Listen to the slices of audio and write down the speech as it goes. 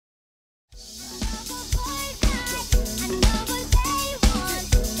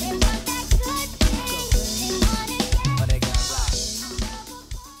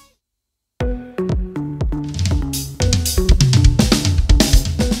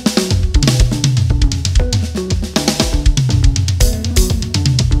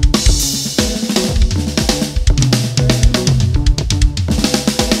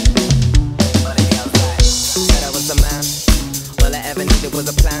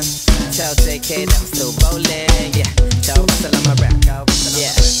time. Tell JK that I'm still rolling, yeah. Tell Russell I'm a rap,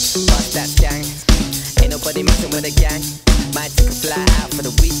 yeah. Bust that gang, ain't nobody messing with a gang. Might take a fly out for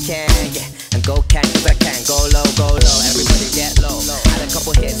the weekend, yeah. And go can, cause I can. Go low, everybody get low. Had a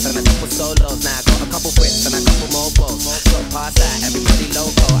couple hits and a couple solos. Now I got a couple Brits and a couple mobiles. Got past that, everybody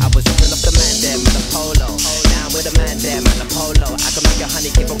loco. I was dropping off the man there, man a polo. Now I'm with a man there, man a polo. I can make a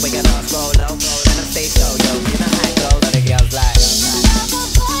honey give away a last rolo. And I stay so, yo, you know how it goes. And the girls like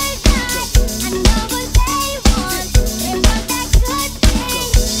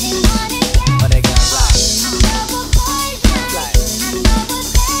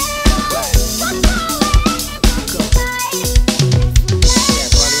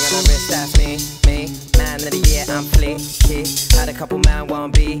had a couple man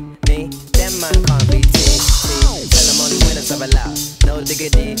won't be me, them man can't be T. Tell them only winners are allowed. No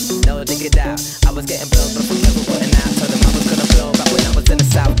diggity, no diggity out. I was getting blown, but I'm never putting out. Told them I was gonna blow back when I was in the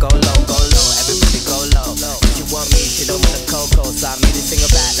south. Go low, everybody go low. If you want me, she don't want a cocoa. So I made it sing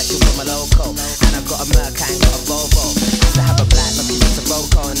about like you want my loco. And I got a Merc, I ain't got a Volvo. Used to have a black, no people to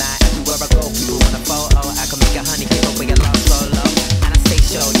Roco. Now everywhere I go, people want a photo. I can make a honey give away a last solo. And I stay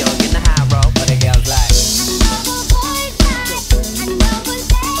show, yo, you know how I roll. But the girls like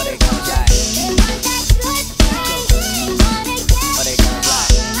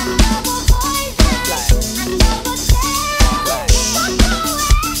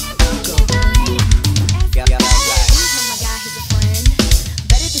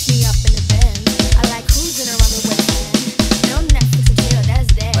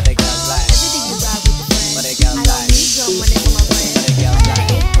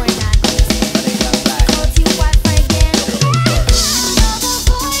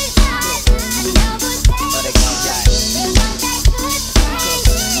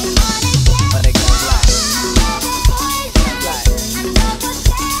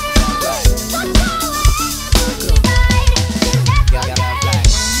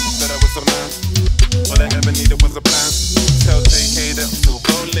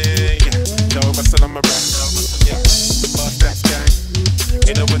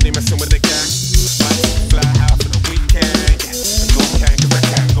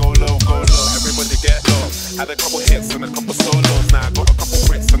had a couple hits and a couple solos. Now I got a couple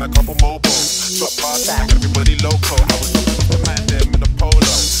Brits and a couple mobiles. Drop past that, everybody loco. I was